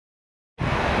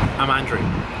I'm Andrew.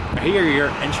 I hear you're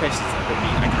interested about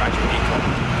being a graduate AECOM.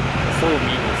 Follow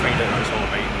me and we'll find out what it's all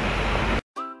about.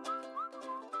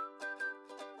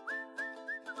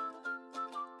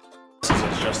 This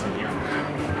is Justin here.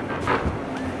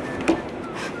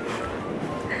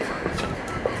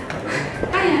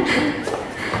 Hi Andrew.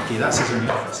 Okay, that's us in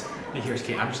the office. And here's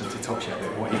Kate Anderson to talk to you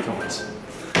about what AECOM is.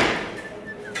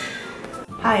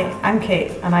 Hi, I'm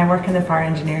Kate and I work in the fire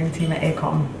engineering team at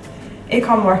AECOM.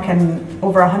 AECOM work in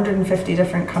over 150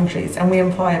 different countries and we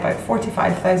employ about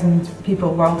 45,000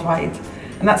 people worldwide.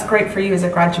 And that's great for you as a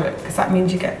graduate because that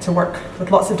means you get to work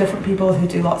with lots of different people who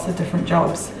do lots of different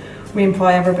jobs. We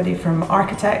employ everybody from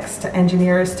architects to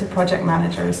engineers to project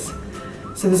managers.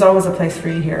 So there's always a place for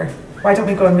you here. Why don't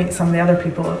we go and meet some of the other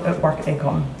people at work at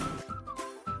AECOM?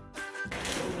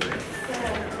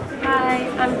 Hi,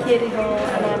 I'm Katie Hall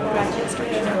and I'm a graduate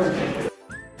student.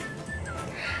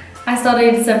 I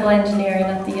studied civil engineering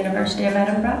at the University of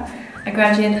Edinburgh. I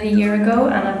graduated a year ago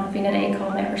and I've been at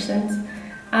AECOM ever since.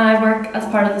 I work as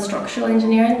part of the structural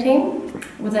engineering team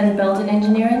within building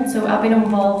engineering, so I've been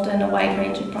involved in a wide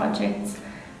range of projects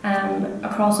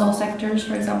across all sectors,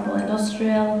 for example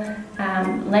industrial,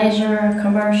 leisure,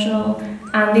 commercial,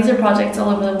 and these are projects all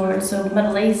over the world, so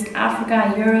Middle East,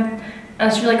 Africa, Europe.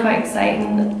 And it's really quite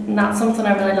exciting, and that's something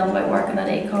I really love about working at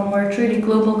AECOM. We're a truly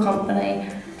global company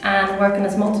and working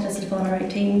as multidisciplinary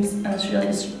teams, and it's really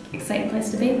just an exciting place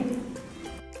to be.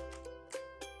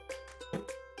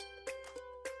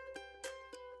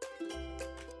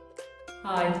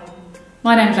 Hi,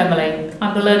 my name's Emily.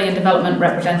 I'm the Learning and Development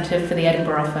Representative for the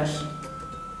Edinburgh office.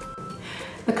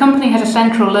 The company has a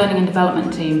central learning and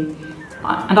development team,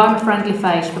 and I'm a friendly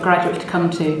face for graduates to come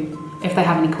to if they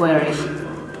have any queries.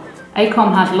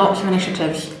 AECOM has lots of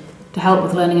initiatives to help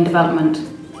with learning and development,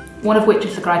 one of which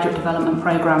is the Graduate Development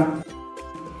Programme.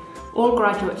 All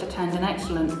graduates attend an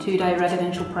excellent 2-day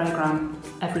residential programme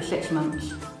every 6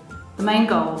 months. The main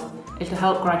goal is to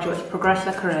help graduates progress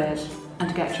their careers and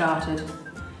to get chartered,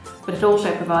 but it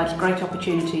also provides great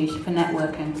opportunities for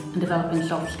networking and developing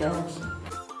soft skills.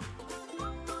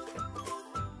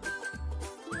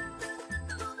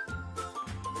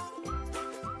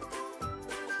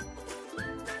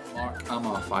 Mark, I'm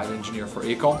a fire engineer for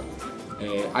AECOM.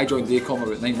 I joined AECOM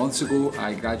about 9 months ago.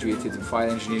 I graduated in fire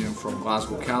engineering from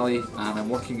Glasgow Cali and I'm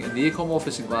working in the AECOM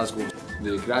office in Glasgow.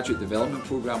 The graduate development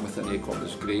programme within AECOM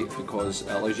is great because it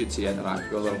allows you to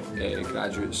interact with other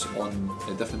graduates on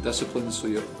different disciplines, so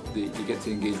you get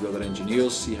to engage with other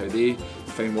engineers, see how they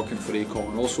find working for AECOM,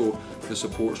 and also the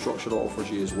support structure it offers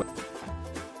you as well.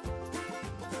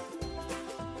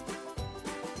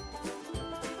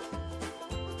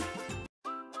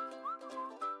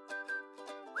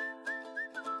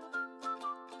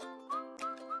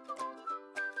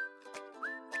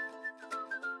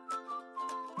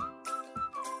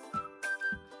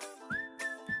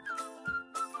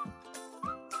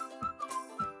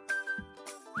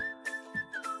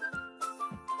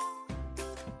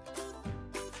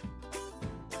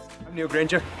 I'm Neil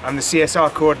Granger. I'm the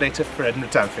CSR coordinator for Edinburgh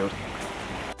Townfield.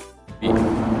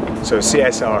 So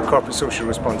CSR, corporate social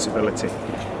responsibility.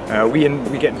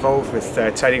 We get involved with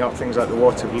tidying up things like the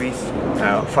Water of Leith,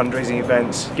 fundraising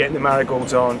events, getting the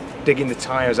marigolds on, digging the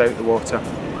tyres out of the water.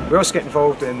 We also get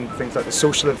involved in things like the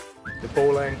social, the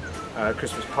bowling,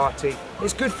 Christmas party.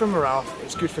 It's good for morale,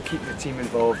 it's good for keeping the team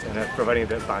involved and providing a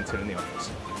bit of banter in the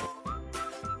office.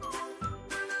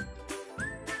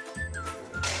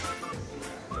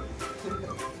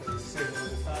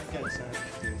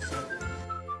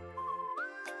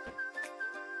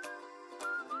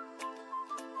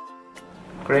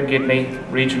 Graham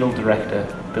Gidney, Regional Director,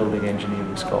 Building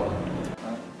Engineering Scotland.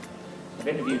 I've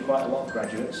interviewed quite a lot of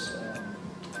graduates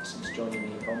since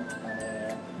joining AECOM,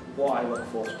 and what I look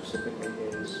for specifically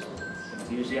is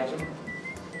enthusiasm.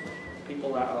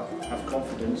 People that have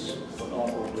confidence but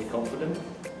aren't overly confident,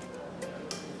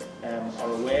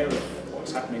 are aware of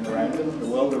what's happening around them, the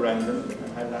world around them,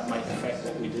 and how that might affect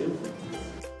what we do.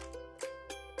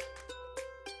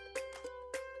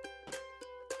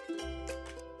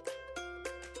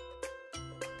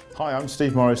 Hi, I'm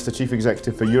Steve Morris, the Chief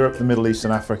Executive for Europe, the Middle East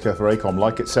and Africa for AECOM,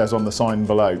 like it says on the sign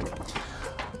below.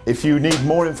 If you need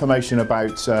more information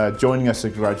about joining us as a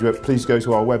graduate, please go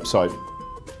to our website.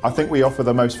 I think we offer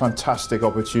the most fantastic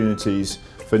opportunities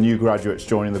for new graduates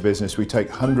joining the business. We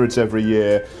take hundreds every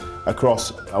year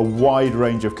across a wide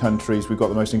range of countries. We've got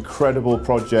the most incredible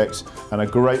projects and a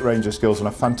great range of skills and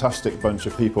a fantastic bunch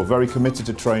of people, very committed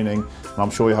to training, and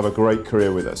I'm sure you'll have a great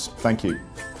career with us. Thank you.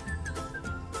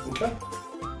 Okay.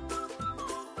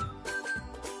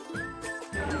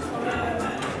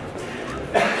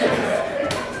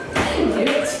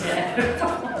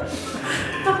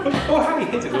 Yeah.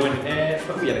 how's it going? I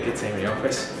hope you had a good time in the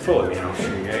office. Follow me and I'll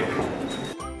show you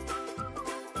out.